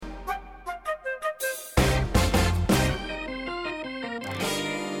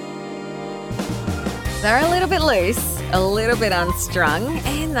They're a little bit loose, a little bit unstrung,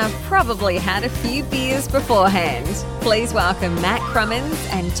 and they've probably had a few beers beforehand. Please welcome Matt Crummins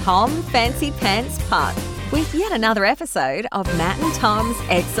and Tom Fancy Pants Putt with yet another episode of Matt and Tom's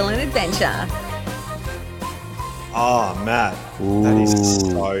Excellent Adventure. Oh, Matt, that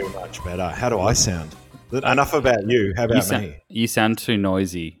is so much better. How do I sound? Enough about you. How about me? You sound too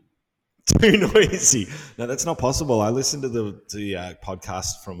noisy. Too noisy. No, that's not possible. I listened to the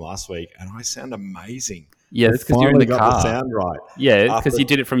podcast from last week, and I sound amazing. Yeah, that's because you're in the got car. The sound right. Yeah, because you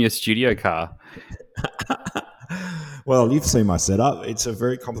did it from your studio car. Well, you've seen my setup. It's a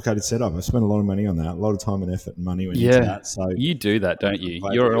very complicated setup. I've spent a lot of money on that. A lot of time and effort and money went into that. So you do that, don't you?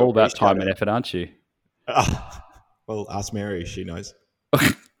 You're all about time and effort, aren't you? Well, ask Mary. She knows.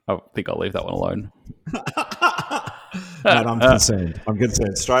 I think I'll leave that one alone. Matt, I'm concerned. I'm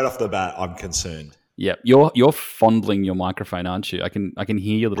concerned. Straight off the bat, I'm concerned. Yeah, you're fondling your microphone, aren't you? I can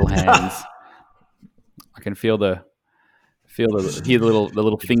hear your little hands. I can hear the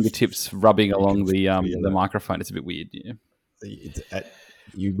little fingertips rubbing along the microphone. It's a bit weird. Yeah.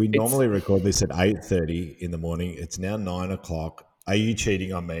 We normally record this at 8:30 in the morning. It's now 9 o'clock. Are you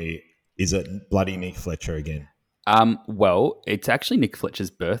cheating on me? Is it bloody Nick Fletcher again? Well, it's actually Nick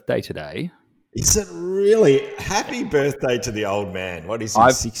Fletcher's birthday today. Is it really? Happy birthday to the old man. What is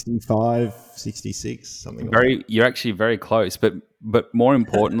he, 65, 66, something like that? You're actually very close, but more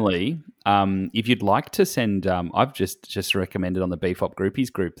importantly, if you'd like to send, I've just recommended on the BFOP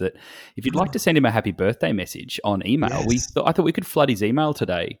Groupies group that if you'd like to send him a happy birthday message on email, I thought we could flood his email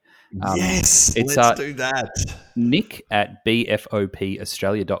today. Let's do that.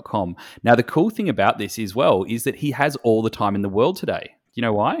 nick@bfopaustralia.com. Now, the cool thing about this as well is that he has all the time in the world today. Do you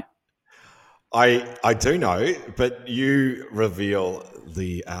know why? I do know, but you reveal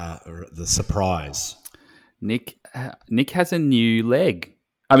the surprise. Nick has a new leg.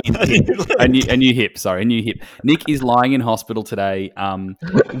 I mean, a new hip. Sorry, a new hip. Nick is lying in hospital today,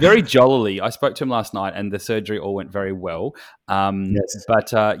 very jollily. I spoke to him last night, and the surgery all went very well. Yes.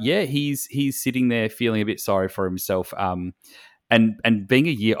 But he's sitting there feeling a bit sorry for himself. And being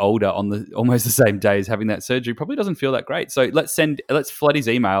a year older on almost the same day as having that surgery probably doesn't feel that great. So let's flood his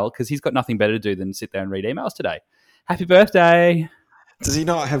email because he's got nothing better to do than sit there and read emails today. Happy birthday. Does he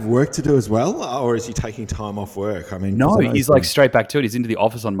not have work to do as well, or is he taking time off work? I mean, no, he's like straight back to it. He's into the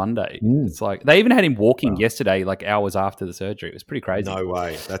office on Monday. It's like they even had him walking yesterday, like hours after the surgery. It was pretty crazy. No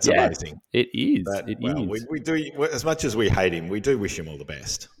way. That's amazing. It is. We do, as much as we hate him, we do wish him all the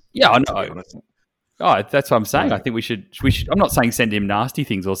best. Yeah, I know. Oh, that's what I'm saying. Yeah. I think we should. I'm not saying send him nasty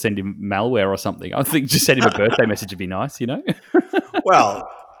things or send him malware or something. I think just send him a birthday message would be nice, you know? Well,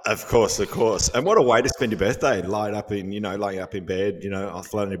 of course. And what a way to spend your birthday, laying up in bed,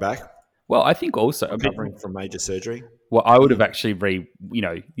 flat on your back. Well, I think also recovering from major surgery. Well, I would have actually the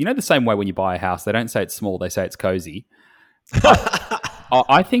same way when you buy a house, they don't say it's small, they say it's cozy.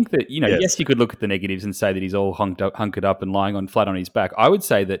 I think that, yes, you could look at the negatives and say that he's all hunkered up and lying flat on his back. I would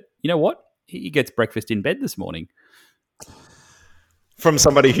say that, you know what? He gets breakfast in bed this morning. From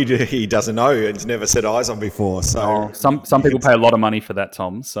somebody who he doesn't know and's never set eyes on before. So some people pay a lot of money for that,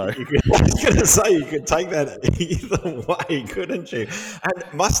 Tom. So I was going to say, you could take that either way, couldn't you? And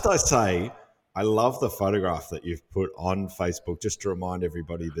must I say, I love the photograph that you've put on Facebook just to remind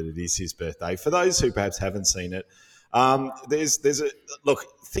everybody that it is his birthday. For those who perhaps haven't seen it, there's a look.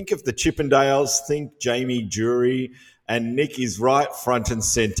 Think of the Chippendales. Think Jamie Jury. And Nick is right front and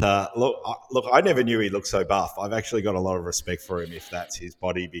centre. Look, I never knew he looked so buff. I've actually got a lot of respect for him if that's his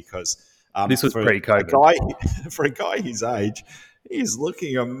body because this was pre-COVID. For a guy his age, he's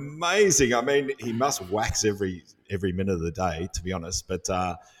looking amazing. I mean, he must wax every minute of the day, to be honest. But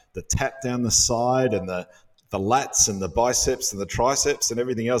the tap down the side and the lats and the biceps and the triceps and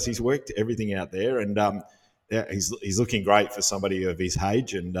everything else, he's worked everything out there. And he's looking great for somebody of his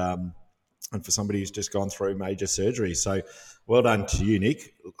age and for somebody who's just gone through major surgery. So well done to you,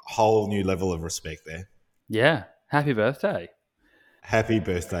 Nick. Whole new level of respect there. Yeah. Happy birthday. Happy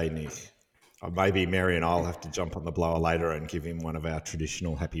birthday, Nick. Maybe Mary and I'll have to jump on the blower later and give him one of our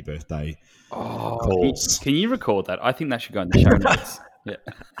traditional happy birthday calls. Can you record that? I think that should go in the show notes. Yeah.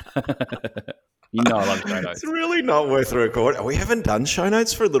 You know I love show notes. It's really not worth a record. We haven't done show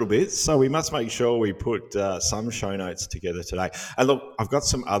notes for a little bit, so we must make sure we put some show notes together today. And look, I've got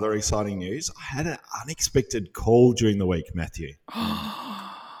some other exciting news. I had an unexpected call during the week, Matthew.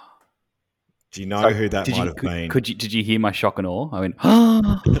 Do you know who that might have been? Did you hear my shock and awe? I went,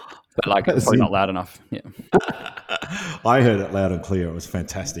 but it's probably not loud enough. Yeah. I heard it loud and clear. It was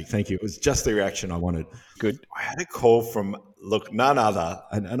fantastic. Thank you. It was just the reaction I wanted. Good. I had a call from, none other,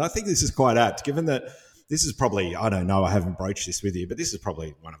 and I think this is quite apt, given that this is probably, I don't know, I haven't broached this with you, but this is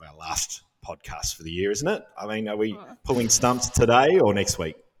probably one of our last podcast for the year, isn't it? I mean, are we pulling stumps today or next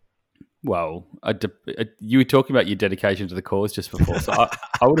week? Well, you were talking about your dedication to the cause just before, so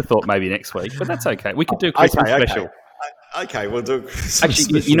I would have thought maybe next week, but that's okay. We could do Christmas special. Okay, we'll do.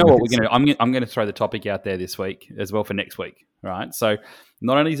 Actually, you know what we're going to? I'm going to throw the topic out there this week as well for next week, right? So,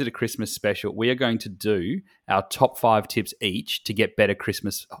 not only is it a Christmas special, we are going to do our top 5 tips each to get better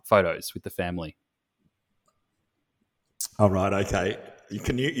Christmas photos with the family. All right, okay. You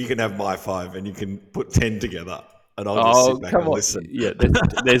can have my 5, and you can put 10 together, and I'll just sit back and listen. Yeah,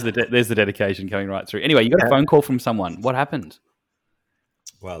 there's the dedication coming right through. Anyway, you got a phone call from someone. What happened?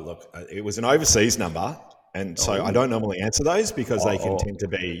 Well, look, it was an overseas number. And so I don't normally answer those because they can tend to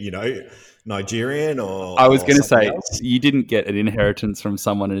be, Nigerian or... I was going to say, you didn't get an inheritance from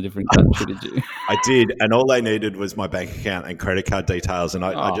someone in a different country, did you? I did. And all they needed was my bank account and credit card details. And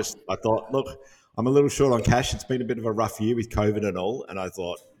I thought, look, I'm a little short on cash. It's been a bit of a rough year with COVID and all. And I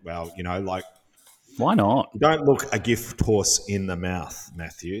thought, well, why not? Don't look a gift horse in the mouth,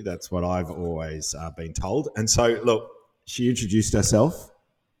 Matthew. That's what I've always been told. And so, look, she introduced herself,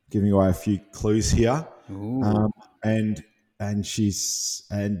 giving away a few clues here. And then she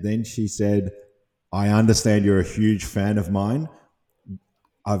said, I understand you're a huge fan of mine.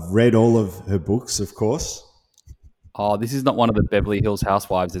 I've read all of her books, of course. Oh, this is not one of the Beverly Hills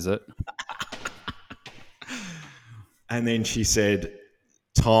Housewives, is it? And then she said,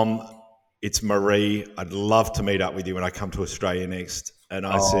 Tom, it's Marie. I'd love to meet up with you when I come to Australia next. And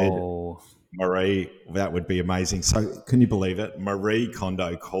I said, Marie, that would be amazing. So can you believe it? Marie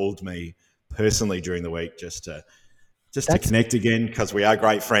Kondo called me personally during the week just to connect again because we are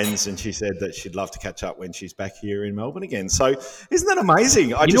great friends, and she said that she'd love to catch up when she's back here in Melbourne again. So isn't that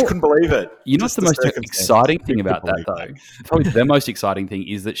amazing? I just couldn't believe it. You know what's the most exciting thing about that, though? Probably the most exciting thing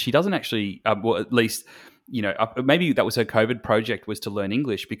is that she doesn't actually, well, at least, maybe that was her COVID project, was to learn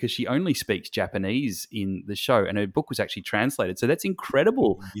English, because she only speaks Japanese in the show, and her book was actually translated. So that's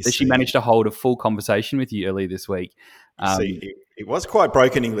incredible she managed to hold a full conversation with you earlier this week. It was quite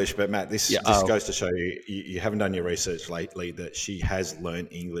broken English, but Matt, this goes to show you haven't done your research lately that she has learned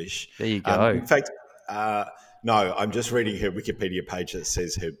English. There you go. In fact, no, I'm just reading her Wikipedia page that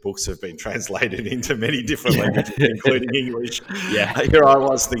says her books have been translated into many different languages, including English. Yeah. Here I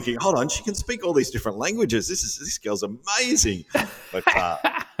was thinking, hold on, she can speak all these different languages. This girl's amazing. But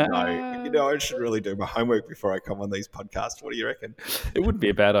no, I should really do my homework before I come on these podcasts. What do you reckon? It wouldn't be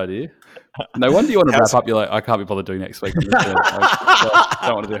a bad idea. No wonder you want to wrap up. You're like, I can't be bothered doing next week. I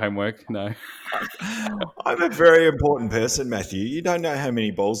don't want to do homework. No. I'm a very important person, Matthew. You don't know how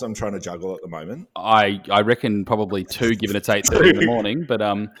many balls I'm trying to juggle at the moment. I reckon probably 2, given it's 8:30 in the morning. But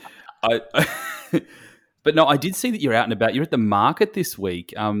but no, I did see that you're out and about. You're at the market this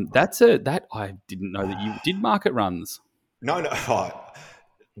week. I didn't know that you did market runs. No.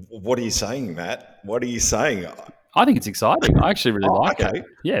 What are you saying, Matt? What are you saying? I think it's exciting. I actually really like it.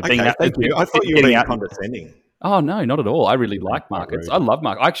 Yeah, being out, thank you. I thought you were being condescending. Oh, no, not at all. I really like markets. I love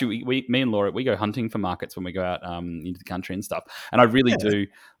markets. Actually, me and Laura, we go hunting for markets when we go out into the country and stuff. And I really do.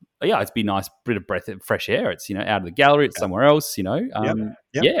 Yeah, it's been nice, bit of breath of fresh air. It's, out of the gallery, it's somewhere else,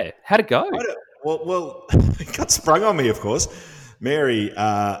 Yeah, how'd it go? Well, it got sprung on me, of course. Mary,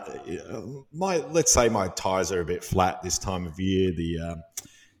 let's say my tires are a bit flat this time of year.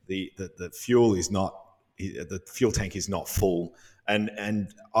 The fuel is not, the fuel tank is not full.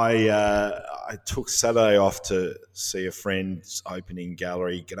 And I took Saturday off to see a friend's opening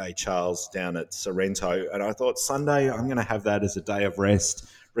gallery, G'day Charles, down at Sorrento. And I thought Sunday I'm going to have that as a day of rest,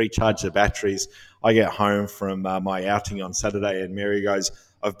 recharge the batteries. I get home from my outing on Saturday and Mary goes,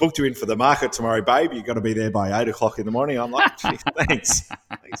 I've booked you in for the market tomorrow, babe. You've got to be there by 8 o'clock in the morning. I'm like, thanks.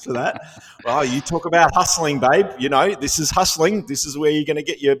 Thanks for that. Well, you talk about hustling, babe. This is hustling. This is where you're going to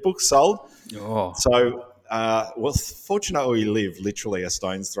get your books sold. Oh. So... fortunately, we live literally a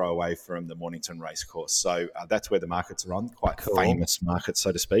stone's throw away from the Mornington Racecourse. So that's where the markets are on, quite famous market,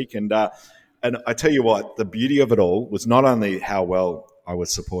 so to speak. And I tell you what, the beauty of it all was not only how well I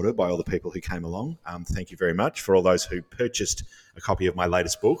was supported by all the people who came along. Thank you very much for all those who purchased a copy of my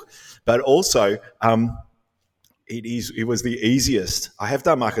latest book, but also it was the easiest. I have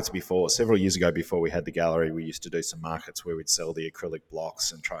done markets before. Several years ago, before we had the gallery, we used to do some markets where we'd sell the acrylic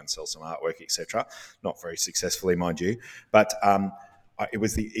blocks and try and sell some artwork, etc. Not very successfully, mind you. But it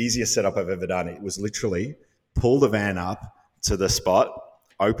was the easiest setup I've ever done. It was literally pull the van up to the spot,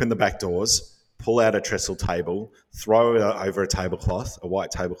 open the back doors, pull out a trestle table, throw it over a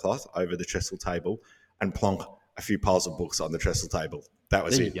white tablecloth over the trestle table, and plonk a few piles of books on the trestle table. That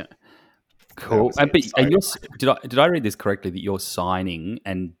was it. Cool. Did I read this correctly that you're signing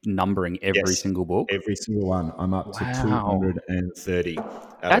and numbering every single book? Every single one. I'm up to 230.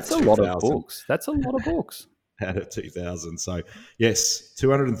 That's a lot of books. That's a lot of books. Out of 2,000. So, yes,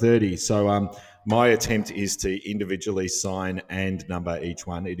 230. So, my attempt is to individually sign and number each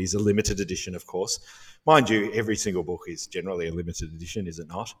one. It is a limited edition, of course. Mind you, every single book is generally a limited edition, is it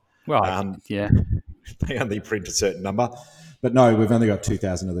not? Well, yeah. They only print a certain number. But no, we've only got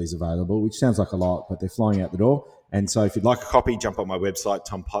 2,000 of these available, which sounds like a lot, but they're flying out the door. And so if you'd like a copy, jump on my website,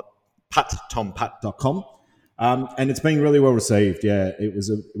 tomputt.com. And it's been really well received. Yeah, it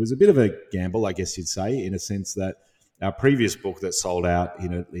was a bit of a gamble, I guess you'd say, in a sense that our previous book that sold out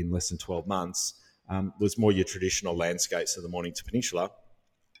in less than 12 months was more your traditional landscapes of the Mornington Peninsula,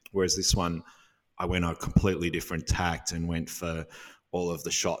 whereas this one, I went on a completely different tact and went for all of the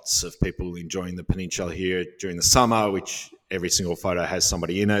shots of people enjoying the peninsula here during the summer, which every single photo has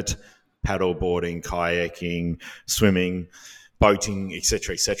somebody in it, paddle boarding, kayaking, swimming, boating,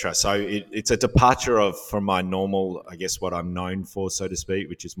 etc., etc. So it's a departure from my normal, I guess, what I'm known for, so to speak,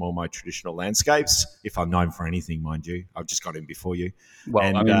 which is more my traditional landscapes. If I'm known for anything, mind you, I've just got in before you.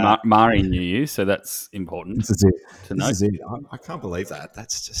 Well, Mari knew you, so that's important. This is it. To know. This is it. I can't believe that.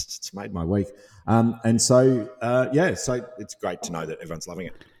 It's made my week. So it's great to know that everyone's loving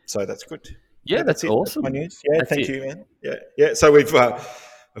it. So that's good. Yeah, that's awesome. That's my news. Yeah, thank you, man. Yeah. So we've.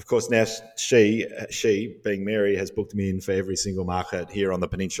 Of course, now she, being Mary, has booked me in for every single market here on the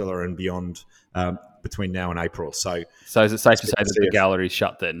peninsula and beyond between now and April. So is it safe to say that the gallery's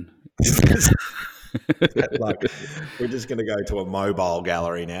shut then? We're just going to go to a mobile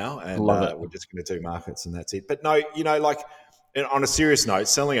gallery now, and we're just going to do markets, and that's it. But no, on a serious note,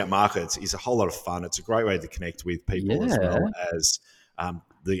 selling at markets is a whole lot of fun. It's a great way to connect with people as well as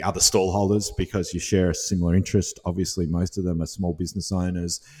the other stall holders, because you share a similar interest. Obviously, most of them are small business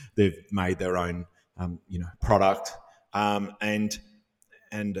owners. They've made their own, product. And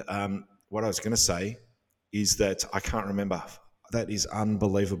what I was going to say is that I can't remember. That is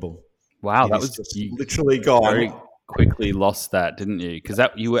unbelievable. Wow, that was just literally gone. Very quickly lost that, didn't you? Because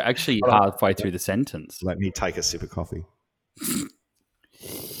you were actually halfway through the sentence. Let me take a sip of coffee.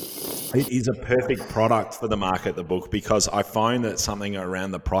 It is a perfect product for the market, the book, because I find that something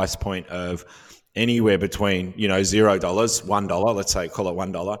around the price point of anywhere between, $0, $1, let's say, call it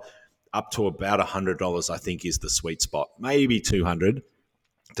 $1, up to about $100, I think is the sweet spot. Maybe $200,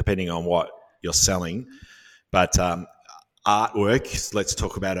 depending on what you're selling. But artwork, let's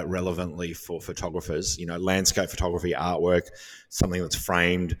talk about it relevantly for photographers. Landscape photography, artwork, something that's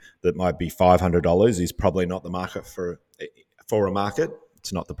framed that might be $500 is probably not the market for a market.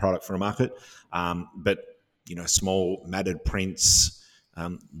 It's not the product for a market, but small matted prints,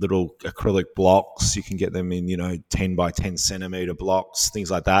 little acrylic blocks. You can get them in 10 by 10 centimeter blocks, things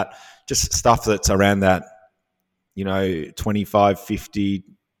like that. Just stuff that's around that $25, $50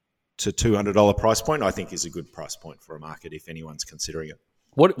 to $200 price point. I think is a good price point for a market if anyone's considering it.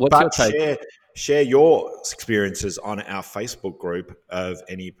 What's your take? Share your experiences on our Facebook group of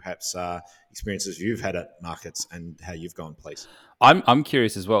any perhaps experiences you've had at markets and how you've gone, please. I'm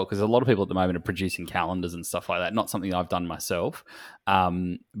curious as well, because a lot of people at the moment are producing calendars and stuff like that. Not something I've done myself,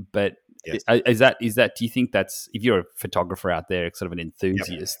 but yes. Is that? Do you think that's, if you're a photographer out there, sort of an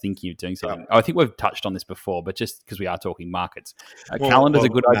enthusiast thinking of doing something? I think we've touched on this before, but just because we are talking markets, calendar's a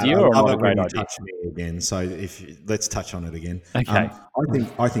good idea or not a great idea? Touch me again. So let's touch on it again. Okay.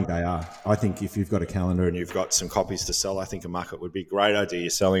 I think they are. I think if you've got a calendar and you've got some copies to sell, I think a market would be a great idea. You're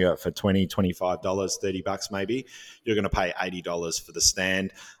selling it for $20, $25, $30 maybe. You're going to pay $80 for the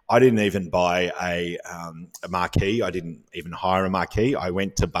stand. I didn't even buy a marquee. I didn't even hire a marquee. I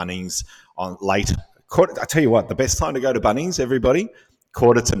went to Bunnings on late. I tell you what, the best time to go to Bunnings, everybody,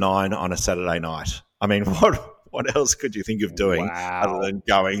 8:45 on a Saturday night. I mean, what else could you think of doing other than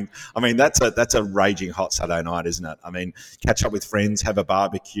going? I mean, that's a raging hot Saturday night, isn't it? I mean, catch up with friends, have a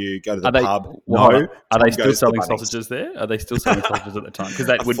barbecue, go to the pub. Are they still selling sausages there? Are they still selling sausages at the time? Because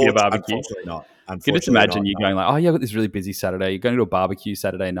that would be a barbecue. Unfortunately not. You can just imagine you going like, oh, yeah, I've got this really busy Saturday. You're going to a barbecue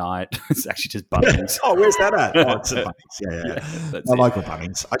Saturday night. It's actually just Bunnings. Oh, where's that at? Oh, it's at Bunnings. Yeah. My local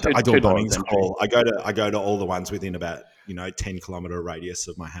Bunnings. I do a Bunnings crawl. I go to all the ones within about 10-kilometre radius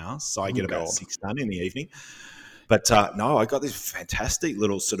of my house. So I get about 6 done in the evening. But no, I got this fantastic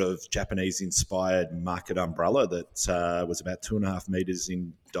little sort of Japanese-inspired market umbrella that was about 2.5 meters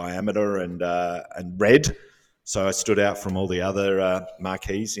in diameter and red. So I stood out from all the other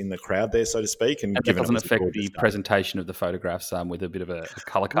marquees in the crowd there, so to speak. And that doesn't affect the presentation of the photographs with a bit of a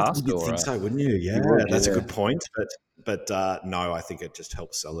colour cast? You'd think so, wouldn't you? Yeah, that's a good point. But no, I think it just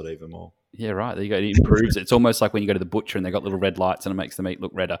helps sell it even more. Yeah, right. There you go. It improves it. It's almost like when you go to the butcher and they've got little red lights and it makes the meat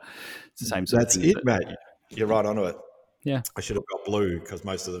look redder. It's the same sort That's of thing. it, mate. You're right onto it. Yeah. I should have got blue because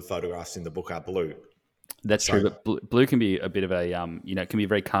most of the photographs in the book are blue. That's true, but blue can be a bit of a, it can be a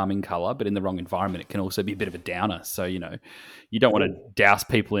very calming color, but in the wrong environment, it can also be a bit of a downer. So, you don't want to douse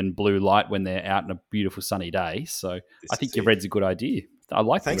people in blue light when they're out in a beautiful sunny day. So I think your red's a good idea. I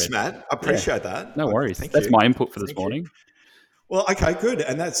like Thanks, Matt. I appreciate that. No worries. That's my input for this morning. Well, okay, good.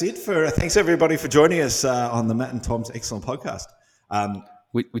 And that's it thanks everybody for joining us on the Matt and Tom's excellent podcast.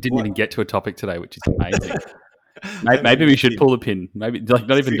 We didn't even get to a topic today, which is amazing. Maybe we should pull the pin. Maybe not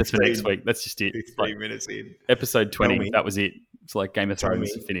even just for next week. That's just it. 15 minutes in. Episode 20. That was it. It's like Game of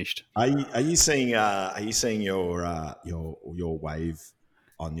Thrones finished. Are you seeing your wave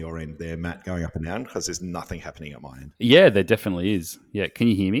on your end there, Matt, going up and down? Because there's nothing happening at my end. Yeah, there definitely is. Yeah, can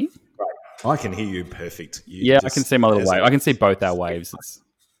you hear me? Right. I can hear you perfect. I can see my little wave. I can see both our waves.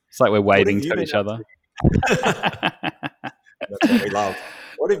 It's like we're waving to each other. That's what we love.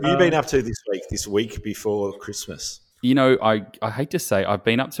 What have you been up to this week before Christmas? I hate to say I've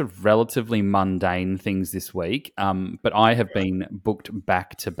been up to relatively mundane things this week, but I have been booked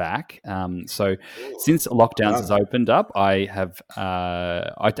back to back. So since lockdowns has opened up, I have I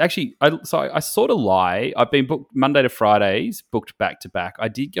sort of lie. I've been booked Monday to Fridays, booked back to back. I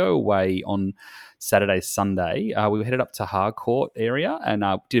did go away on Saturday, Sunday. We headed up to Harcourt area and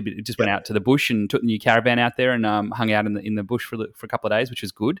just went out to the bush and took the new caravan out there and hung out in the bush for a couple of days, which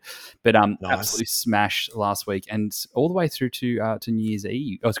was good. But nice. Absolutely smashed last week and all the way through to New Year's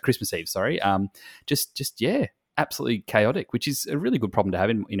Eve. Oh, it's Christmas Eve, sorry. Absolutely chaotic, which is a really good problem to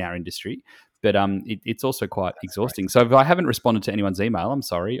have in our industry. But it's also quite exhausting. So if I haven't responded to anyone's email, I'm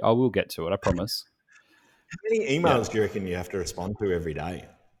sorry. I will get to it, I promise. How many emails do you reckon you have to respond to every day?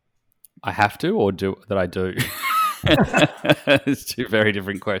 I have to, or I do? It's two very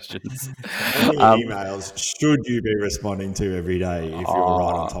different questions. How many emails should you be responding to every day if you're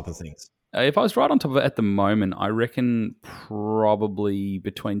right on top of things? If I was right on top of it at the moment, I reckon probably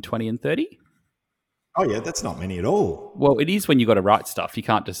between 20 and 30. Oh, yeah, that's not many at all. Well, it is when you got to write stuff. You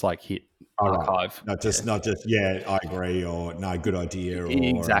can't just hit archive. Not just, I agree, or no, good idea. Or,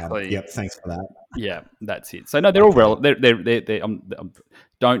 exactly. Yep, thanks for that. Yeah, that's it. So no, they're all relevant. They're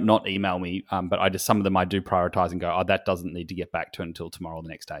don't not email me, but some of them I do prioritize and go, that doesn't need to get back to until tomorrow or the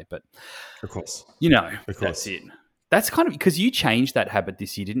next day. But of course, that's it. That's kind of because you changed that habit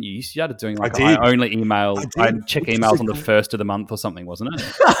this year, didn't you? You started doing I only email. I check emails on the first of the month or something, wasn't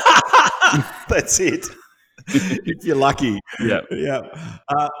it? That's it. If you're lucky. Yeah.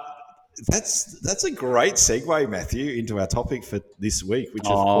 That's a great segue, Matthew, into our topic for this week, which is,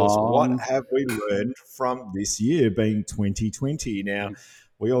 of course, what have we learned from this year being 2020? Now,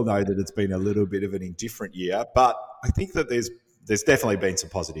 we all know that it's been a little bit of an indifferent year, but I think that there's definitely been some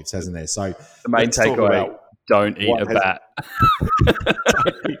positives, hasn't there? So the main takeaway: don't eat a bat.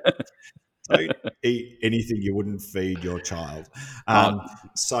 Don't eat anything you wouldn't feed your child.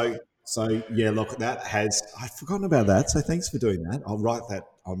 So yeah, look, I've forgotten about that. So thanks for doing that. I'll write that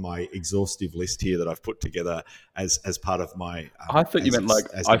on my exhaustive list here that I've put together as part of my. I thought you meant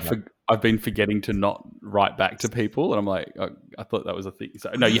I've been forgetting to not write back to people, and I'm like, I thought that was a thing.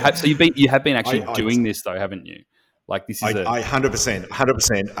 So no, you have. So you have been actually doing this though, haven't you? Like this is I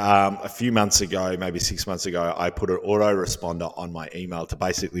 100%. A few months ago, maybe 6 months ago, I put an autoresponder on my email to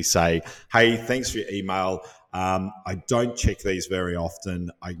basically say, "Hey, thanks for your email. I don't check these very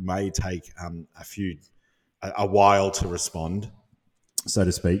often. I may take a while to respond, so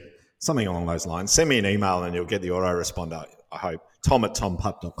to speak. Something along those lines. Send me an email and you'll get the autoresponder, I hope.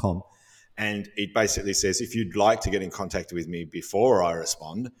 tom@tompup.com. And it basically says, if you'd like to get in contact with me before I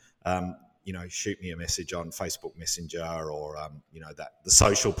respond, shoot me a message on Facebook Messenger or, the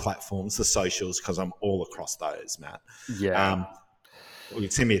social platforms, the socials, because I'm all across those, Matt. Yeah. Or you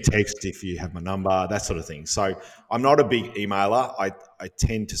can send me a text if you have my number, that sort of thing. So I'm not a big emailer. I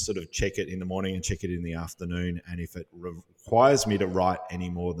tend to sort of check it in the morning and check it in the afternoon. And if it requires me to write any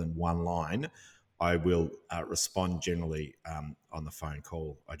more than one line, I will respond generally on the phone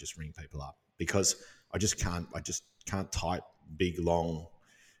call. I just ring people up because I just can't type big, long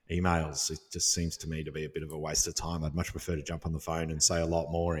emails. It just seems to me to be a bit of a waste of time. I'd much prefer to jump on the phone and say a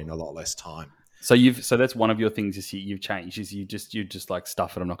lot more in a lot less time. So that's one of your things this year you've changed is you just like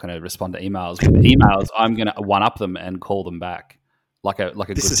stuff it. I'm not going to respond to emails. With emails, I'm going to one up them and call them back like a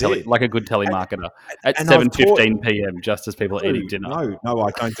good telemarketer at 7:15 p.m. just as people are eating dinner. No,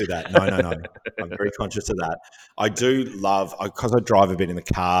 I don't do that. No. I'm very conscious of that. I do love because I drive a bit in the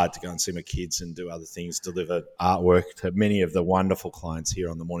car to go and see my kids and do other things, deliver artwork to many of the wonderful clients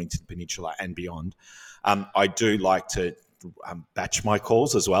here on the Mornington Peninsula and beyond. I do like to batch my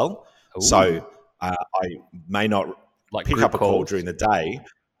calls as well. Ooh. So I may not Like pick group up a call calls. during the day.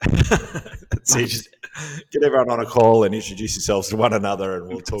 That's it. Just get everyone on a call and introduce yourselves to one another, and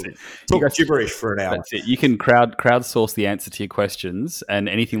we'll talk guys- gibberish for an hour. That's it. You can crowdsource the answer to your questions, and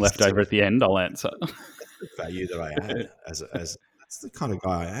anything left over at the end, I'll answer. The value that I add as that's the kind of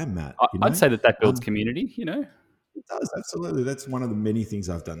guy I am, Matt. You know? I'd say that builds community. You know, It does, absolutely. That's one of the many things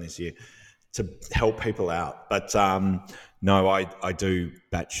I've done this year to help people out. But no, I do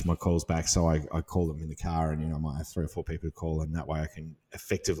batch my calls back, so I call them in the car, and I might have 3 or 4 people to call, and that way I can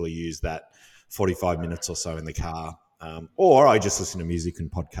effectively use that 45 minutes or so in the car, or I just listen to music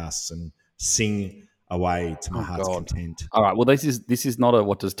and podcasts and sing away to my heart's content. All right. Well, this is not a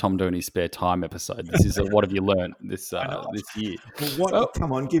what does Tom do in his spare time episode. This is a what have you learned this year. Well,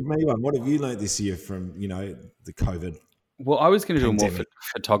 come on, give me one. What have you learned this year from the COVID? Well, I was going to do a more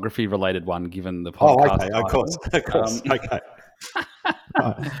photography related one, given the podcast. Oh, okay, of course. Okay.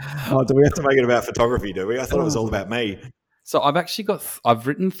 Do we have to make it about photography? Do we? I thought it was all about me. So I've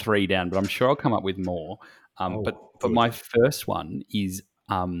written 3 down, but I'm sure I'll come up with more. But my first one is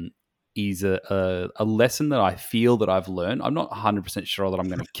a lesson that I feel that I've learned. I'm not 100% sure that I'm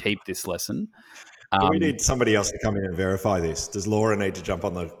going to keep this lesson. We need somebody else to come in and verify this. Does Laura need to jump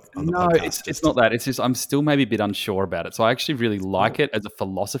on the no, podcast? it's not that. It's just I'm still maybe a bit unsure about it. So I actually really like it as a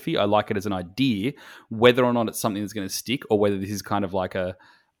philosophy. I like it as an idea. Whether or not it's something that's going to stick, or whether this is kind of like a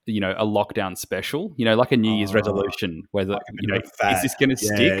lockdown special, like a New Year's resolution. Whether is this going to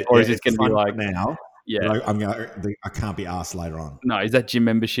stick, or is this going to be like now? Yeah, I can't be asked later on. No, is that gym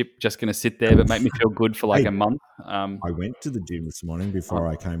membership just going to sit there but make me feel good for like a month? I went to the gym this morning before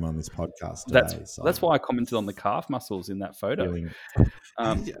I came on this podcast today. That's why I commented on the calf muscles in that photo.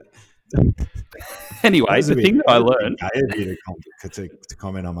 Anyway, the thing that I learned to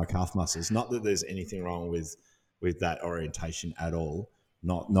comment on my calf muscles. Not that there's anything wrong with that orientation at all.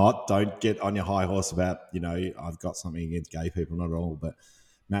 Not don't get on your high horse about I've got something against gay people. Not at all, but.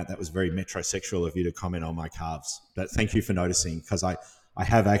 Matt, that was very metrosexual of you to comment on my calves. But thank you for noticing, because I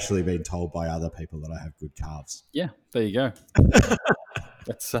have actually been told by other people that I have good calves. Yeah, there you go.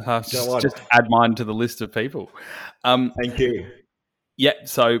 Let's just add mine to the list of people. Thank you. Yeah,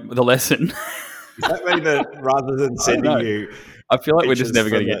 so the lesson. Does that mean that rather than sending you... I feel like we're just never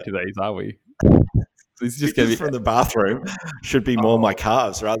going to get to these, are we? This is just going to be from the bathroom. Should be more my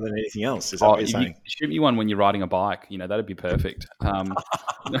calves rather than anything else. Is that what you're saying? Shoot me one when you're riding a bike. That'd be perfect.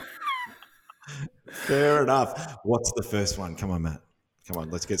 Fair enough. What's the first one? Come on, Matt. Come on,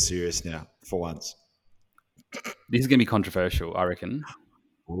 let's get serious now for once. This is going to be controversial, I reckon.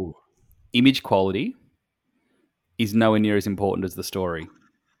 Ooh. Image quality is nowhere near as important as the story.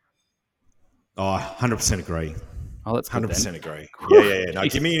 Oh, 100% agree. Oh, that's good 100% agree. Yeah. No,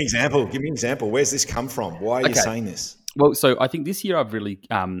 give me an example. Where's this come from? Why are you saying this? Well, so I think this year I've really,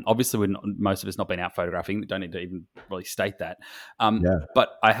 obviously most of us not been out photographing. Don't need to even really state that. But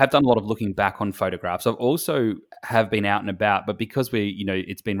I have done a lot of looking back on photographs. I've also have been out and about, but because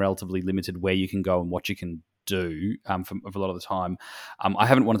it's been relatively limited where you can go and what you can do for a lot of the time, I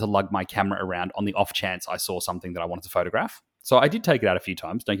haven't wanted to lug my camera around on the off chance I saw something that I wanted to photograph. So I did take it out a few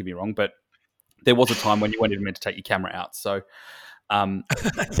times, don't get me wrong, but there was a time when you weren't even meant to take your camera out. So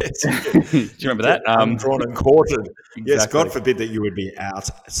yes, do you remember that? Drawn and quartered. Exactly. Yes, God forbid that you would be out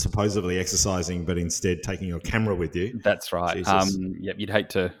supposedly exercising, but instead taking your camera with you. That's right. You'd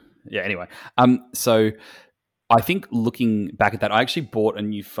hate to. Yeah. Anyway, so I think looking back at that, I actually bought a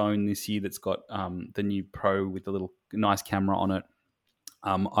new phone this year that's got the new Pro with the little nice camera on it.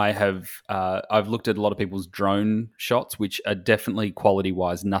 I've looked at a lot of people's drone shots, which are definitely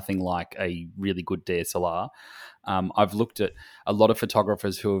quality-wise nothing like a really good DSLR. I've looked at a lot of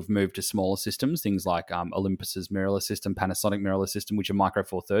photographers who have moved to smaller systems, things like Olympus's mirrorless system, Panasonic mirrorless system, which are micro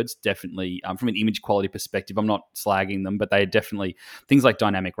four thirds. Definitely, from an image quality perspective, I'm not slagging them, but they are definitely things like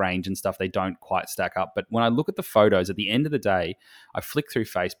dynamic range and stuff. They don't quite stack up. But when I look at the photos, at the end of the day, I flick through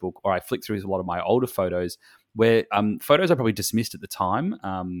Facebook or I flick through a lot of my older photos where photos I probably dismissed at the time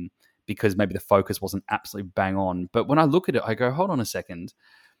because maybe the focus wasn't absolutely bang on. But when I look at it, I go, hold on a second.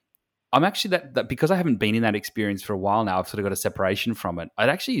 I'm actually that because I haven't been in that experience for a while now, I've sort of got a separation from it. It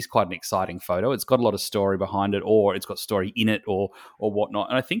actually is quite an exciting photo. It's got a lot of story behind it, or it's got story in it, or whatnot.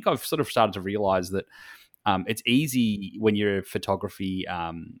 And I think I've sort of started to realize that it's easy when you're a photography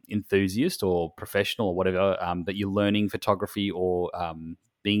enthusiast or professional or whatever, that you're learning photography or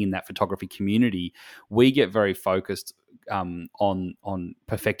being in that photography community. We get very focused on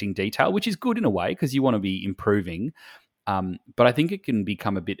perfecting detail, which is good in a way because you want to be improving. But I think it can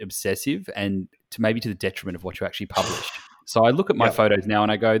become a bit obsessive and to the detriment of what you actually publish. So I look at my photos now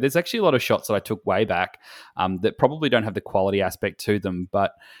and I go, there's actually a lot of shots that I took way back that probably don't have the quality aspect to them,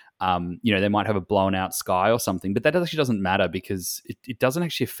 but They might have a blown out sky or something, but that actually doesn't matter because it doesn't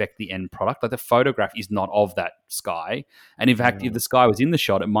actually affect the end product. Like the photograph is not of that sky. And in fact, if the sky was in the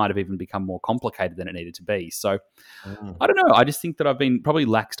shot, it might have even become more complicated than it needed to be. So I don't know. I just think that I've been probably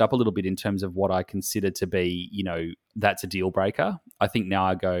laxed up a little bit in terms of what I consider to be, that's a deal breaker. I think now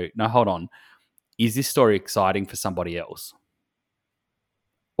I go, no, hold on. Is this story exciting for somebody else?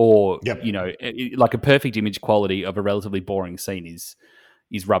 Or, like a perfect image quality of a relatively boring scene is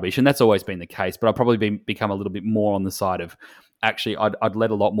rubbish. And that's always been the case. But I've probably become a little bit more on the side of actually I'd let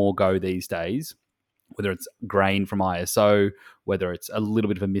a lot more go these days, whether it's grain from ISO, whether it's a little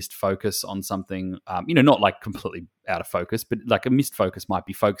bit of a missed focus on something, not like completely out of focus, but like a missed focus might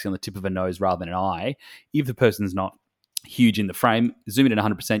be focusing on the tip of a nose rather than an eye. If the person's not huge in the frame, zoom in at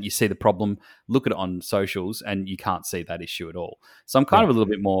 100%, you see the problem, look at it on socials, and you can't see that issue at all. So I'm kind of a little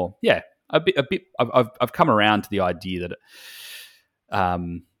bit more, a bit. I've come around to the idea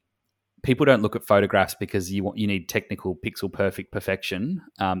that people don't look at photographs because you need technical pixel perfect perfection.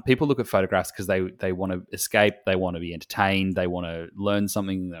 People look at photographs because they want to escape, they want to be entertained, they want to learn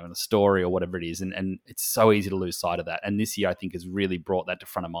something, they want a story or whatever it is, and it's so easy to lose sight of that. And this year, I think, has really brought that to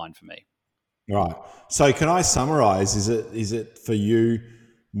front of mind for me. Right. So can I summarize? Is it for you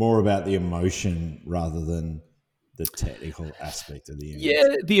more about the emotion rather than the technical aspect of the image?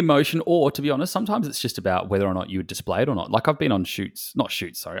 Yeah, the emotion, or to be honest, sometimes it's just about whether or not you would display it or not. Like I've been on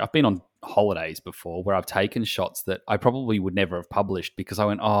I've been on holidays before where I've taken shots that I probably would never have published because I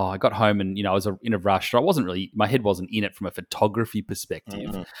went, I got home and, I was in a rush. My head wasn't in it from a photography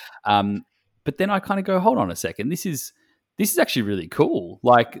perspective. But then I kind of go, hold on a second, this is actually really cool.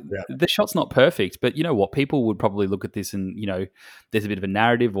 Like the shot's not perfect, but you know what? People would probably look at this and, there's a bit of a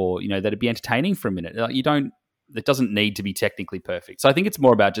narrative or, that'd be entertaining for a minute. Like it doesn't need to be technically perfect. So I think it's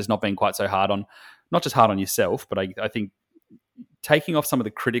more about just not being quite so not just hard on yourself, but I think taking off some of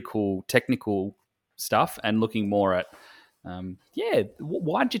the critical technical stuff and looking more at,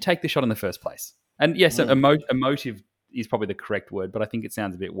 why did you take the shot in the first place? And yes, emotive is probably the correct word, but I think it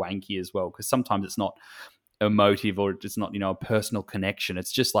sounds a bit wanky as well because sometimes it's not emotive or it's not, a personal connection.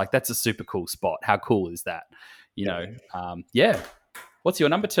 It's just like, that's a super cool spot. How cool is that? What's your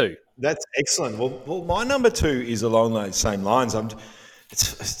number 2? That's excellent. Well, my number 2 is along those same lines.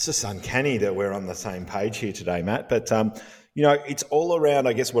 It's just uncanny that we're on the same page here today, Matt. But, it's all around,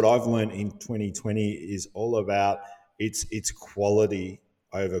 I guess what I've learned in 2020 is all about it's quality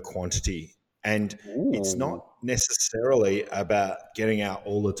over quantity. And it's not necessarily about getting out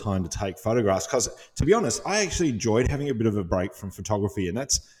all the time to take photographs. Because to be honest, I actually enjoyed having a bit of a break from photography. And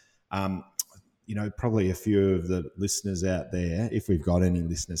that's, probably a few of the listeners out there, if we've got any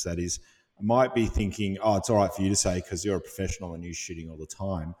listeners, that is, might be thinking, it's all right for you to say because you're a professional and you're shooting all the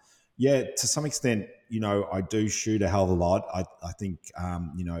time. Yeah, to some extent, I do shoot a hell of a lot. I think,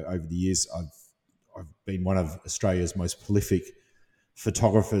 over the years, I've been one of Australia's most prolific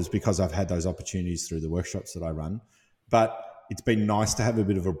photographers because I've had those opportunities through the workshops that I run. But it's been nice to have a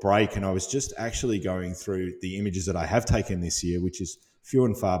bit of a break. And I was just actually going through the images that I have taken this year, which is few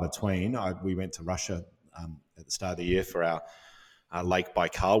and far between. We went to Russia at the start of the year for our Lake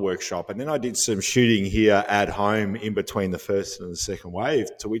Baikal workshop. And then I did some shooting here at home in between the first and the second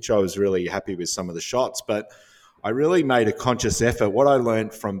wave, to which I was really happy with some of the shots. But I really made a conscious effort. What I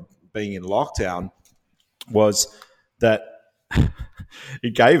learned from being in lockdown was that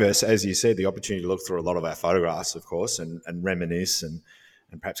it gave us, as you said, the opportunity to look through a lot of our photographs, of course, and reminisce and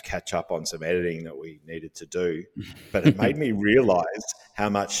perhaps catch up on some editing that we needed to do. But it made me realize how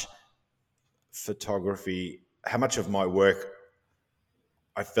much of my work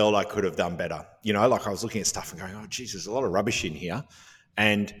I felt I could have done better. Like I was looking at stuff and going, oh, geez, there's a lot of rubbish in here.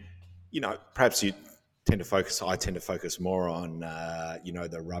 And, perhaps I tend to focus more on,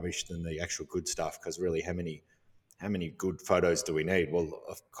 the rubbish than the actual good stuff, because really how many good photos do we need? Well,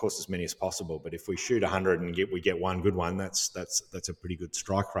 of course, as many as possible. But if we shoot 100 and we get one good one, that's a pretty good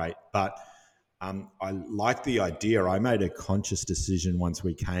strike rate. But I like the idea. I made a conscious decision once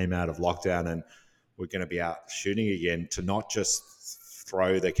we came out of lockdown and we're going to be out shooting again to not just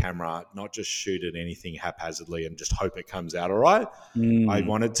throw the camera, not just shoot at anything haphazardly and just hope it comes out all right. I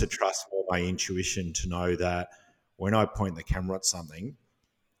wanted to trust more my intuition to know that when I point the camera at something,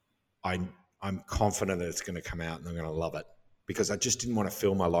 I'm confident that it's going to come out and I'm going to love it, because I just didn't want to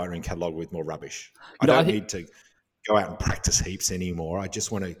fill my Lightroom catalog with more rubbish. I don't need to go out and practice heaps anymore. I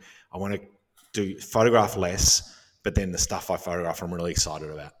want to photograph less, but then the stuff I photograph, I'm really excited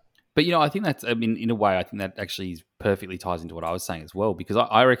about. But, I think in a way, I think that actually perfectly ties into what I was saying as well, because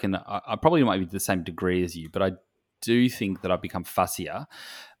I reckon I probably might be to the same degree as you, but do think that I've become fussier.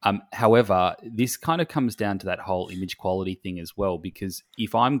 However, this kind of comes down to that whole image quality thing as well, because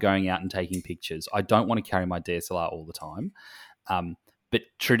if I'm going out and taking pictures, I don't want to carry my DSLR all the time. But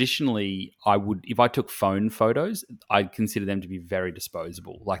traditionally, I would, if I took phone photos, I'd consider them to be very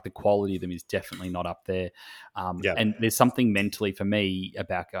disposable. Like the quality of them is definitely not up there. And there's something mentally for me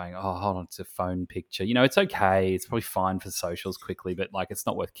about going, oh, hold on, it's a phone picture. You know, it's okay. It's probably fine for socials quickly, but like it's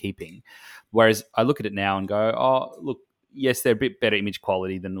not worth keeping. Whereas I look at it now and go, oh, look, yes, they're a bit better image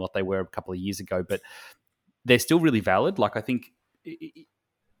quality than what they were a couple of years ago, but they're still really valid. Like I think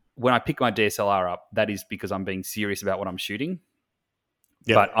when I pick my DSLR up, that is because I'm being serious about what I'm shooting.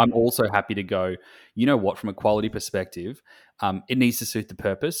 Yep. But I'm also happy to go, you know what, from a quality perspective, it needs to suit the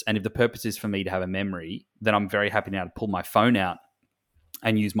purpose. And if the purpose is for me to have a memory, then I'm very happy now to pull my phone out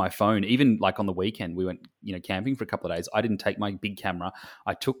and use my phone. Even like on the weekend, we went, camping for a couple of days. I didn't take my big camera.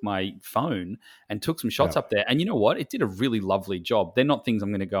 I took my phone and took some shots up there. And you know what? It did a really lovely job. They're not things I'm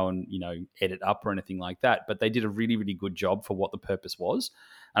going to go and, edit up or anything like that, but they did a really, really good job for what the purpose was.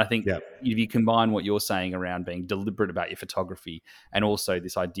 And I think if you combine what you're saying around being deliberate about your photography and also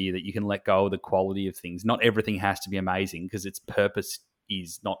this idea that you can let go of the quality of things, not everything has to be amazing because its purpose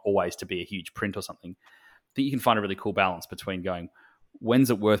is not always to be a huge print or something. I think you can find a really cool balance between going, when's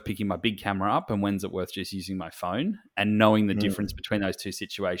it worth picking my big camera up and when's it worth just using my phone, and knowing the difference between those two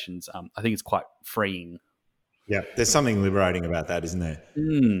situations. I think it's quite freeing. Yeah, there's something liberating about that, isn't there?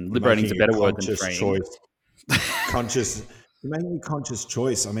 Liberating is a better word than freeing. Making a conscious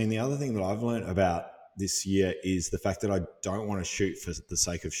choice. I mean, the other thing that I've learned about this year is the fact that I don't want to shoot for the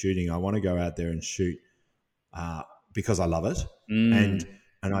sake of shooting. I want to go out there and shoot because I love it. And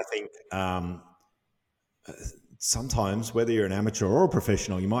I think sometimes, whether you're an amateur or a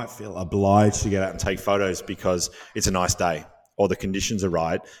professional, you might feel obliged to get out and take photos because it's a nice day or the conditions are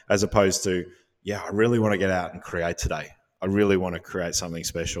right, as opposed to, I really want to get out and create today. I really want to create something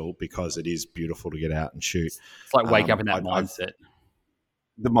special because it is beautiful to get out and shoot. It's like wake up in that mindset.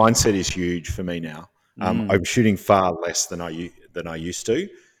 The mindset is huge for me now. I'm shooting far less than I used to,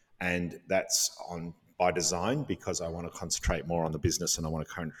 and that's by design because I want to concentrate more on the business and I want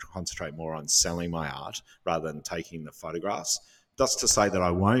to concentrate more on selling my art rather than taking the photographs. That's to say that I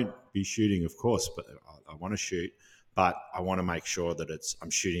won't be shooting, of course, but I want to shoot, but I want to make sure that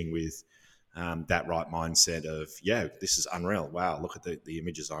I'm shooting with that right mindset of, this is unreal. Wow, look at the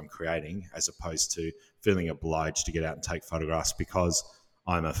images I'm creating, as opposed to feeling obliged to get out and take photographs because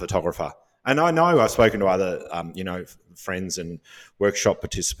I'm a photographer. And I know I've spoken to other, friends and workshop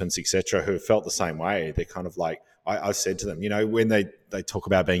participants, etc., who have felt the same way. They're kind of like, I've said to them, when they talk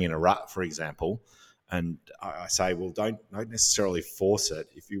about being in a rut, for example, and I say, well, don't necessarily force it.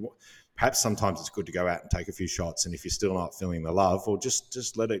 If you perhaps sometimes it's good to go out and take a few shots, and if you're still not feeling the love, or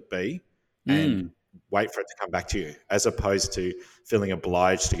just let it be. And wait for it to come back to you, as opposed to feeling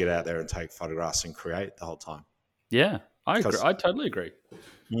obliged to get out there and take photographs and create the whole time. Yeah, I agree. I totally agree.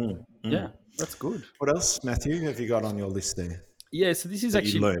 Yeah, that's good. What else, Matthew, have you got on your list there? Yeah, so this is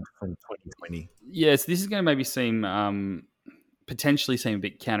actually you learned from 2020. Yeah, so this is going to maybe potentially seem a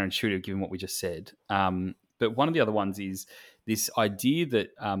bit counterintuitive given what we just said. But one of the other ones is this idea that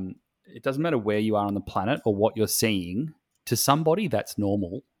it doesn't matter where you are on the planet or what you're seeing. To somebody, that's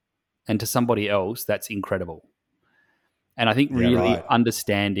normal. And to somebody else, that's incredible. And I think really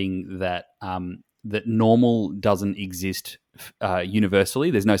understanding that that normal doesn't exist universally.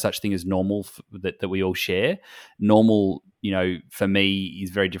 There's no such thing as normal that we all share. Normal, for me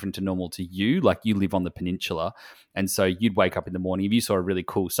is very different to normal to you. Like you live on the peninsula. And so you'd wake up in the morning. If you saw a really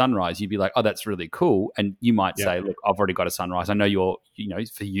cool sunrise, you'd be like, oh, that's really cool. And you might say, look, I've already got a sunrise. I know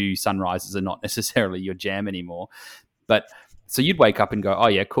for you, sunrises are not necessarily your jam anymore. But so you'd wake up and go, oh,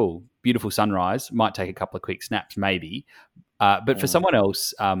 yeah, cool. Beautiful sunrise. Might take a couple of quick snaps, maybe. But for someone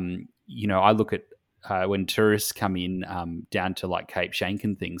else, I look at when tourists come in down to like Cape Schanck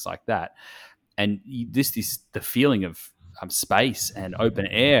and things like that, and the feeling of space and open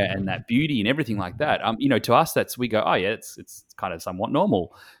air and that beauty and everything like that. To us, we go, oh yeah, it's kind of somewhat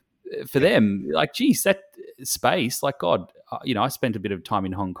normal. For them, like, geez, that space, like God, I spent a bit of time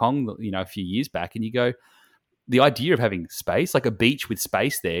in Hong Kong, a few years back, and you go, the idea of having space, like a beach with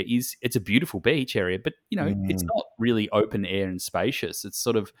space there, it's a beautiful beach area, but it's not really open air and spacious. It's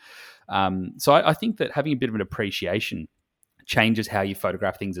sort of so I think that having a bit of an appreciation changes how you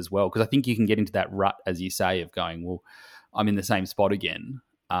photograph things as well, because I think you can get into that rut, as you say, of going, well, I'm in the same spot again,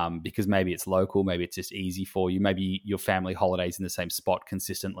 because maybe it's local, maybe it's just easy for you, maybe your family holidays in the same spot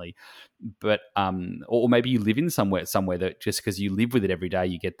consistently, but or maybe you live in somewhere that just because you live with it every day,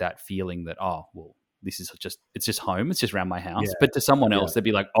 you get that feeling that, oh, well, it's just home. It's just around my house. Yeah. But to someone else, they'd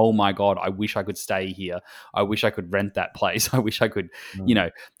be like, oh my God, I wish I could stay here. I wish I could rent that place. I wish I could,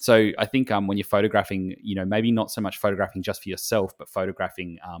 So I think when you're photographing, maybe not so much photographing just for yourself, but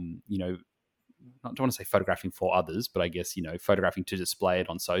photographing, I don't want to say photographing for others, but I guess, photographing to display it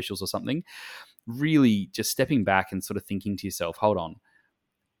on socials or something, really just stepping back and sort of thinking to yourself, hold on,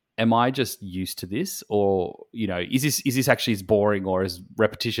 am I just used to this? Or, is this actually as boring or as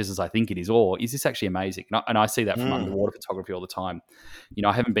repetitious as I think it is? Or is this actually amazing? And I see that from underwater photography all the time.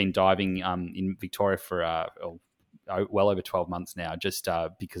 I haven't been diving in Victoria for well over 12 months now, just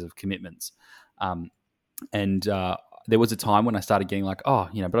because of commitments. There was a time when I started getting like,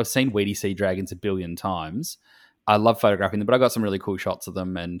 but I've seen weedy sea dragons a billion times. I love photographing them, but I got some really cool shots of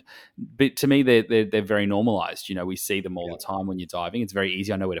them. But to me, they're very normalized. We see them all the time when you're diving. It's very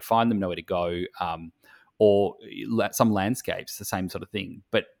easy. I know where to find them, know where to go, or some landscapes, the same sort of thing.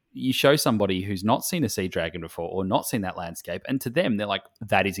 But you show somebody who's not seen a sea dragon before or not seen that landscape, and to them, they're like,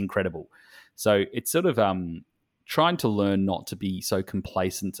 that is incredible. So it's sort of trying to learn not to be so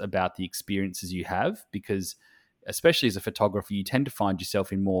complacent about the experiences you have, because especially as a photographer, you tend to find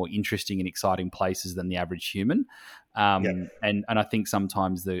yourself in more interesting and exciting places than the average human. And I think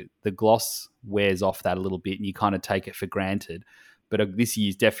sometimes the gloss wears off that a little bit and you kind of take it for granted. But this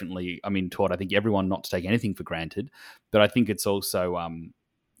year's definitely, taught, I think, everyone not to take anything for granted. But I think it's also,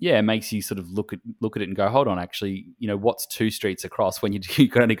 it makes you sort of look at it and go, hold on, actually, what's 2 streets across when you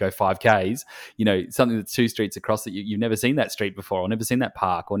can only go 5Ks, something that's 2 streets across that you've never seen that street before or never seen that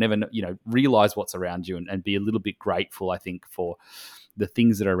park or never, realize what's around you and be a little bit grateful, I think, for the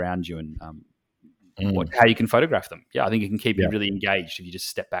things that are around you and how you can photograph them. Yeah, I think it can keep you really engaged if you just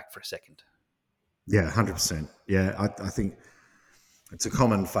step back for a second. Yeah, 100%. Yeah, I think it's a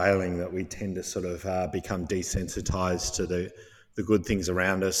common failing that we tend to sort of become desensitized to the good things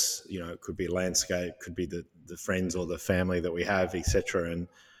around us. It could be landscape, could be the friends or the family that we have, etc. And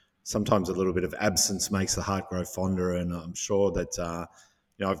sometimes a little bit of absence makes the heart grow fonder. And I'm sure that,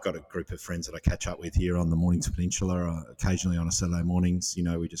 I've got a group of friends that I catch up with here on the Mornington Peninsula, occasionally on a Saturday mornings.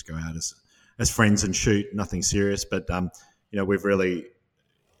 We just go out as friends and shoot, nothing serious. But, we've really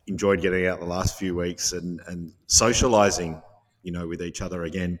enjoyed getting out the last few weeks and socializing, with each other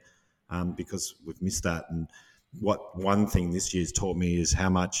again, because we've missed that. And one thing this year's taught me is how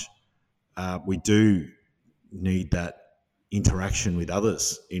much we do need that interaction with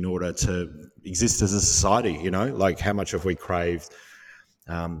others in order to exist as a society, like how much have we craved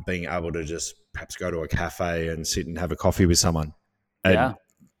being able to just perhaps go to a cafe and sit and have a coffee with someone and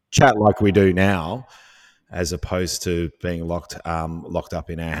chat like we do now, as opposed to being locked up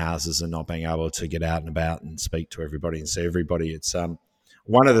in our houses and not being able to get out and about and speak to everybody and see everybody. It's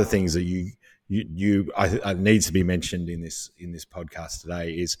one of the things that I needs to be mentioned in this podcast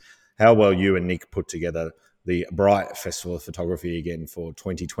today is how well you and Nick put together the Bright Festival of Photography again for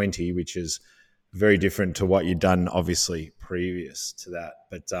 2020, which is very different to what you'd done obviously previous to that.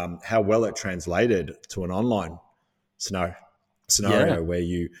 But how well it translated to an online scenario where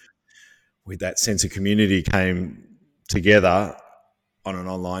you, with that sense of community, came together on an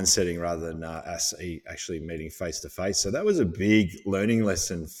online setting rather than us actually meeting face to face. So that was a big learning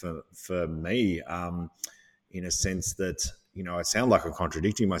lesson for me, in a sense that, I sound like I'm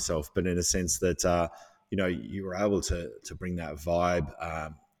contradicting myself, but in a sense that, you were able to bring that vibe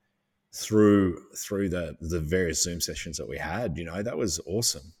through the various Zoom sessions that we had. That was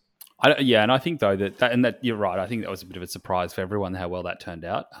awesome. And I think though that you're right. I think that was a bit of a surprise for everyone how well that turned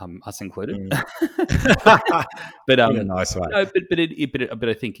out, us included. But in a nice way. No, but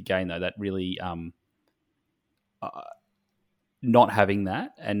I think again though that really not having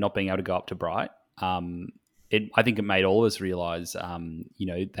that and not being able to go up to Bright, I think it made all of us realize,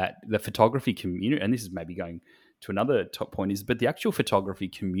 that the photography community, and this is maybe going to another top point, but the actual photography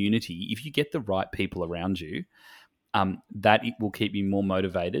community, if you get the right people around you, that it will keep you more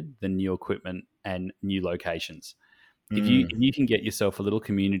motivated than new equipment and new locations. If you can get yourself a little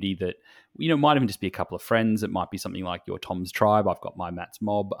community that, might even just be a couple of friends. It might be something like your Tom's Tribe. I've got my Matt's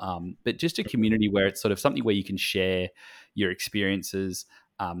Mob. But just a community where it's sort of something where you can share your experiences.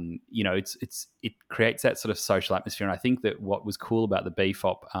 It creates that sort of social atmosphere. And I think that what was cool about the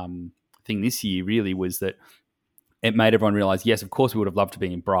BFOP thing this year really was that it made everyone realize, yes, of course we would have loved to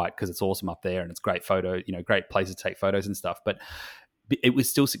be in Bright because it's awesome up there and it's great photo, great places to take photos and stuff. But it was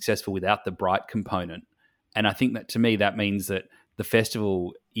still successful without the Bright component. And I think that to me, that means that the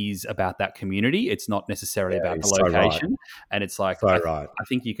festival is about that community. It's not necessarily about the location. Right. And it's like, I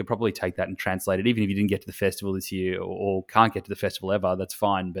think you could probably take that and translate it, even if you didn't get to the festival this year or can't get to the festival ever, that's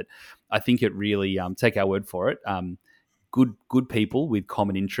fine. But I think it really, take our word for it, good people with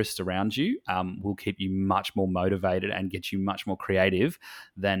common interests around you will keep you much more motivated and get you much more creative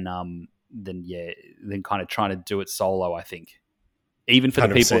than kind of trying to do it solo, I think. Even for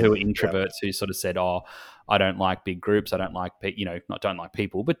the people who are introverts who sort of said, oh, I don't like big groups. I don't like, don't like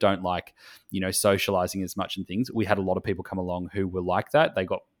people, but don't like, socializing as much and things. We had a lot of people come along who were like that. They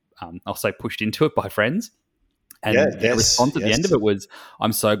got, I'll say, pushed into it by friends. And the response at the end of it was,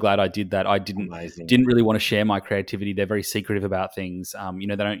 I'm so glad I did that. I didn't really want to share my creativity. They're very secretive about things.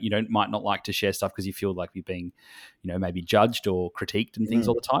 They might not like to share stuff because you feel like you're being, maybe judged or critiqued and things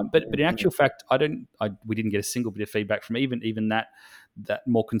all the time. But in actual fact, we didn't get a single bit of feedback from even that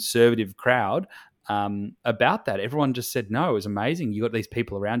more conservative crowd about that. Everyone just said, no, it was amazing. You got these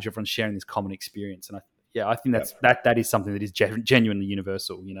people around you, everyone's sharing this common experience. And I think that is something that is genuinely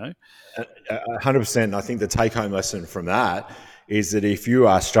universal, 100%. I think the take-home lesson from that is that if you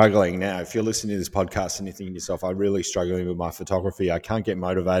are struggling now, if you're listening to this podcast and you're thinking to yourself, I'm really struggling with my photography, I can't get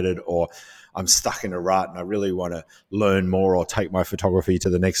motivated, or I'm stuck in a rut and I really want to learn more or take my photography to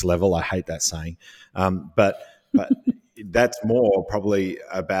the next level. I hate that saying. But that's more probably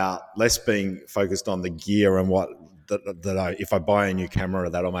about less being focused on the gear and what if I buy a new camera,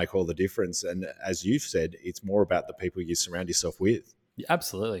 that'll make all the difference. And as you've said, it's more about the people you surround yourself with. Yeah,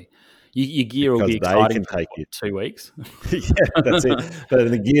 absolutely. Your gear will be exciting for 2 weeks. Yeah, that's it. But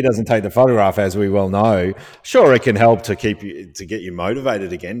the gear doesn't take the photograph, as we well know. Sure, it can help to get you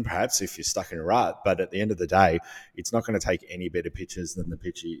motivated again, perhaps if you're stuck in a rut. But at the end of the day, it's not going to take any better pictures than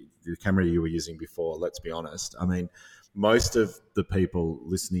the camera you were using before. Let's be honest. I mean, most of the people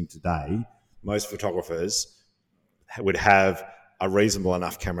listening today, most photographers would have a reasonable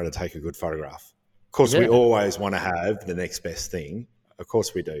enough camera to take a good photograph. Of course, we always want to have the next best thing. Of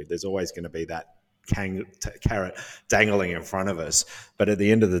course we do. There's always going to be that carrot dangling in front of us. But at the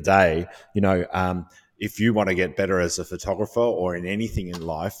end of the day, if you want to get better as a photographer or in anything in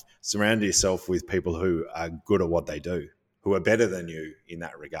life, surround yourself with people who are good at what they do, who are better than you in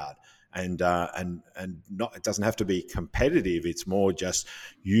that regard. And not, it doesn't have to be competitive. It's more just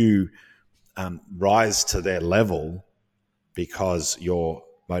you rise to their level because your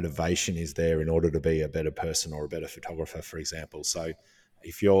motivation is there in order to be a better person or a better photographer, for example. So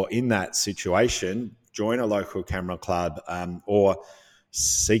if you're in that situation, join a local camera club or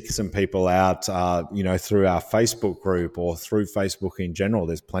seek some people out, through our Facebook group or through Facebook in general.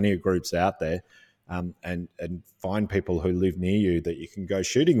 There's plenty of groups out there. And find people who live near you that you can go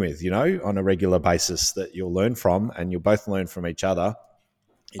shooting with, on a regular basis that you'll learn from, and you'll both learn from each other.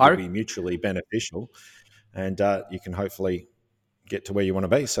 It'll be mutually beneficial, and you can hopefully get to where you want to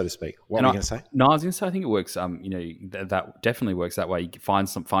be, so to speak. What were you going to say? No, I was going to say I think it works. That definitely works that way. You find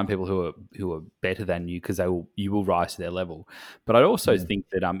people who are better than you because you will rise to their level. But I also think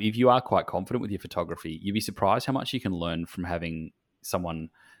that if you are quite confident with your photography, you'd be surprised how much you can learn from having someone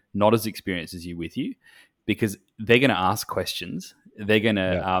not as experienced as you with you, because they're going to ask questions. They're going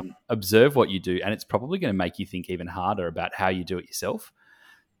to observe what you do, and it's probably going to make you think even harder about how you do it yourself.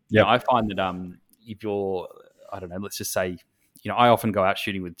 Yeah, I find that if you're, I don't know, let's just say, I often go out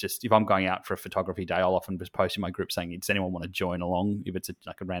shooting with if I'm going out for a photography day, I'll often just post in my group saying, does anyone want to join along if it's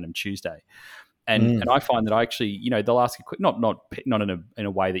like a random Tuesday? And I find that I actually, they'll ask a quick, not in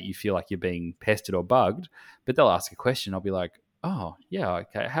a way that you feel like you're being pestered or bugged, but they'll ask a question. I'll be like, oh yeah,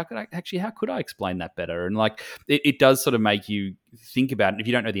 okay. How could I explain that better? And like, it does sort of make you think about it. If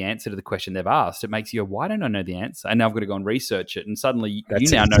you don't know the answer to the question they've asked, it makes you go, why don't I know the answer? And now I've got to go and research it. And suddenly you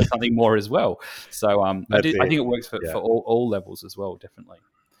now know something more as well. So I think it works for all levels as well, definitely.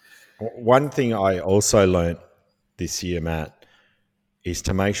 One thing I also learned this year, Matt, is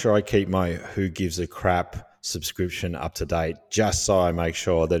to make sure I keep my Who Gives a Crap subscription up to date, just so I make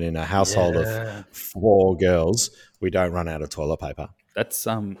sure that in a household of 4 girls, we don't run out of toilet paper. That's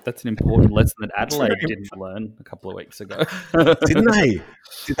an important lesson that Adelaide didn't learn a couple of weeks ago. Didn't they?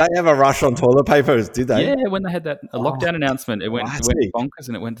 Did they have a rush on toilet paper? Did they? Yeah, when they had that lockdown announcement, it went bonkers,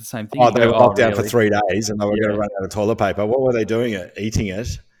 and it went the same thing. They were locked down for 3 days, and they were going to run out of toilet paper. What were they doing? Eating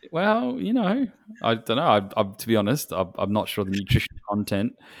it? Well, I don't know. To be honest, I'm not sure the nutrition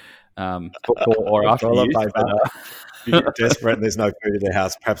content or after toilet paper. If you're desperate and there's no food in the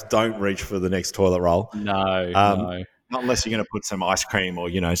house, perhaps don't reach for the next toilet roll. No. Not unless you're going to put some ice cream or,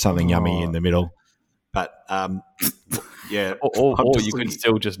 something yummy in the middle. But, yeah. Or you can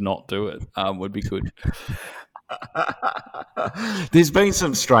still just not do it. Would be good. There's been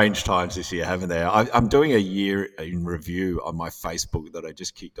some strange times this year, haven't there? I'm doing a year in review on my Facebook that I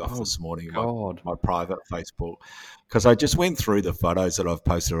just kicked off this morning, my private Facebook, because I just went through the photos that I've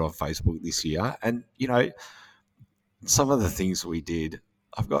posted on Facebook this year. And, some of the things we did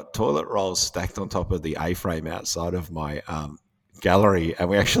I've got toilet rolls stacked on top of the A-frame outside of my gallery, and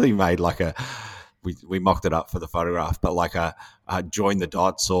we actually made like we mocked it up for the photograph, but like a join the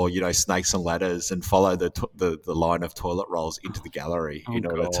dots or snakes and ladders, and follow the line of toilet rolls into the gallery in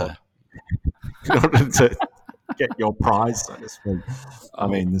order to get your prize, so to speak. I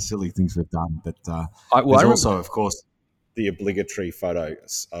mean, the silly things we've done, but there's also, of course, the obligatory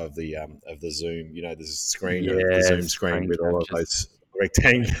photos of the Zoom. There's a screen, the Zoom screen with all of those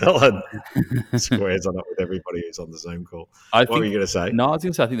rectangular squares on it with everybody who's on the Zoom call. What were you going to say? No, I was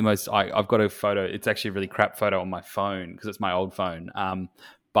going to say, I think the most, I've got a photo. It's actually a really crap photo on my phone because it's my old phone.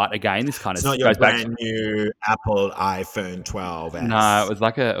 But again, this kind of goes your brand new Apple iPhone 12s. No, it was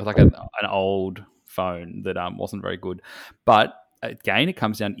like an old phone that wasn't very good. But again, it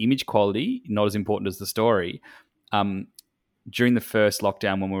comes down to image quality, not as important as the story. During the first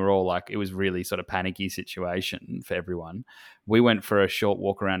lockdown, when we were all like, it was really sort of panicky situation for everyone, we went for a short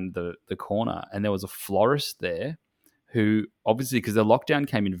walk around the corner, and there was a florist there who, obviously, because the lockdown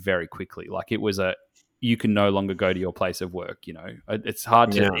came in very quickly, like it was you can no longer go to your place of work. It's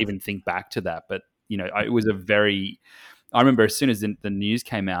hard to even think back to that, but it was I remember as soon as the news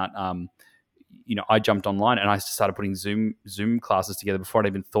came out, I jumped online and I started putting Zoom classes together before I'd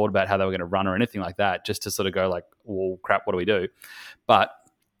even thought about how they were going to run or anything like that, just to sort of go like, well, crap, what do we do? But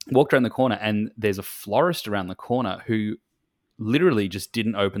walked around the corner, and there's a florist around the corner who literally just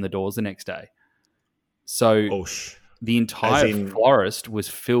didn't open the doors the next day. So the entire florist was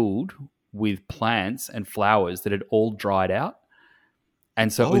filled with plants and flowers that had all dried out.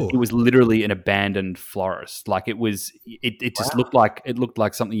 And so it was literally an abandoned florist. Like it just looked like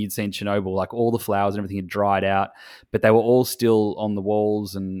something you'd seen in Chernobyl. Like all the flowers and everything had dried out, but they were all still on the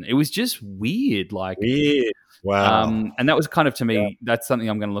walls, and it was just weird. Wow. And that was kind of, to me, that's something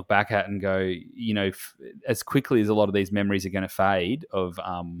I'm going to look back at and go, as quickly as a lot of these memories are going to fade of,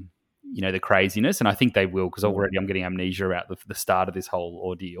 the craziness, and I think they will, because already I'm getting amnesia about the start of this whole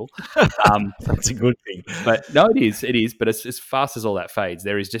ordeal. That's a good thing. But no, it is. But as fast as all that fades,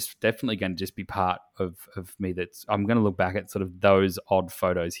 there is just definitely going to just be part of me that's, I'm going to look back at sort of those odd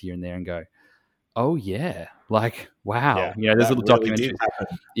photos here and there and go, oh yeah, like wow, there's little documentaries,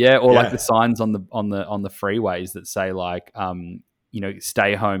 or like the signs on the freeways that say like,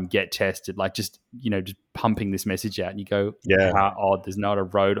 stay home, get tested, like just pumping this message out, and you go, how odd, there's not a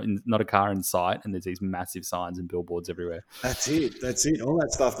road, not a car in sight, and there's these massive signs and billboards everywhere. That's it. All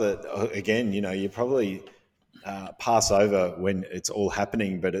that stuff that, again, you probably pass over when it's all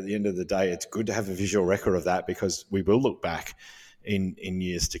happening, but at the end of the day, it's good to have a visual record of that, because we will look back in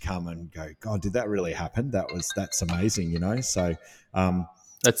years to come and go, God, did that really happen? That's amazing, So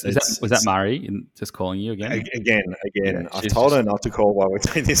was that Murray just calling you again? Again. Yeah, I've told her not to call while we're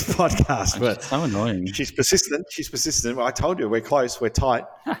doing this podcast, but so annoying. She's persistent. Well, I told you, we're close, we're tight.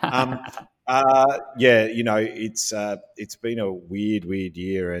 It's been a weird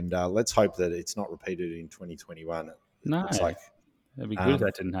year, and let's hope that it's not repeated in 2021. No, it's like it'd be good if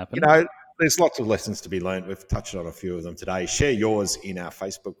that didn't happen. There's lots of lessons to be learned. We've touched on a few of them today. Share yours in our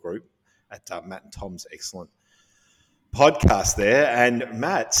Facebook group at Matt and Tom's Excellent Podcast there. And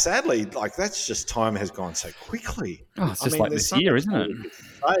Matt, sadly, that's just, time has gone so quickly. It's just like this year, isn't it?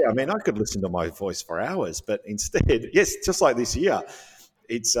 I could listen to my voice for hours, but instead, yes, just like this year,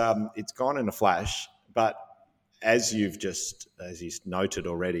 it's gone in a flash. But as you noted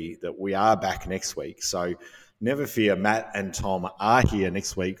already, that we are back next week. So never fear, Matt and Tom are here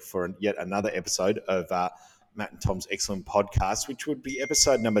next week for yet another episode of Matt and Tom's Excellent Podcast, which would be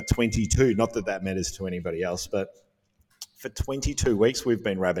episode number 22. Not that matters to anybody else, but for 22 weeks we've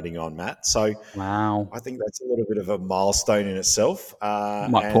been rabbiting on, Matt. So wow, I think that's a little bit of a milestone in itself.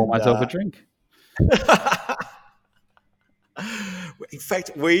 Might pour myself a drink. In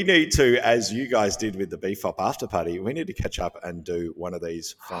fact, we need to, as you guys did with the BFOP after party, we need to catch up and do one of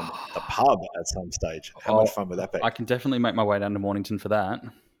these from the pub at some stage. How much fun would that be? I can definitely make my way down to Mornington for that.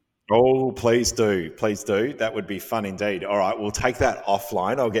 Oh, please do. Please do. That would be fun indeed. All right, we'll take that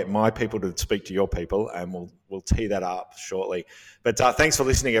offline. I'll get my people to speak to your people, and we'll tee that up shortly. But thanks for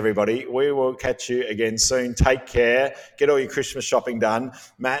listening, everybody. We will catch you again soon. Take care. Get all your Christmas shopping done.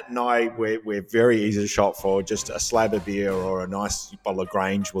 Matt and I, we're very easy to shop for. Just a slab of beer or a nice bottle of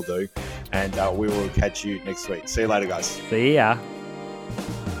Grange will do. And we will catch you next week. See you later, guys. See ya.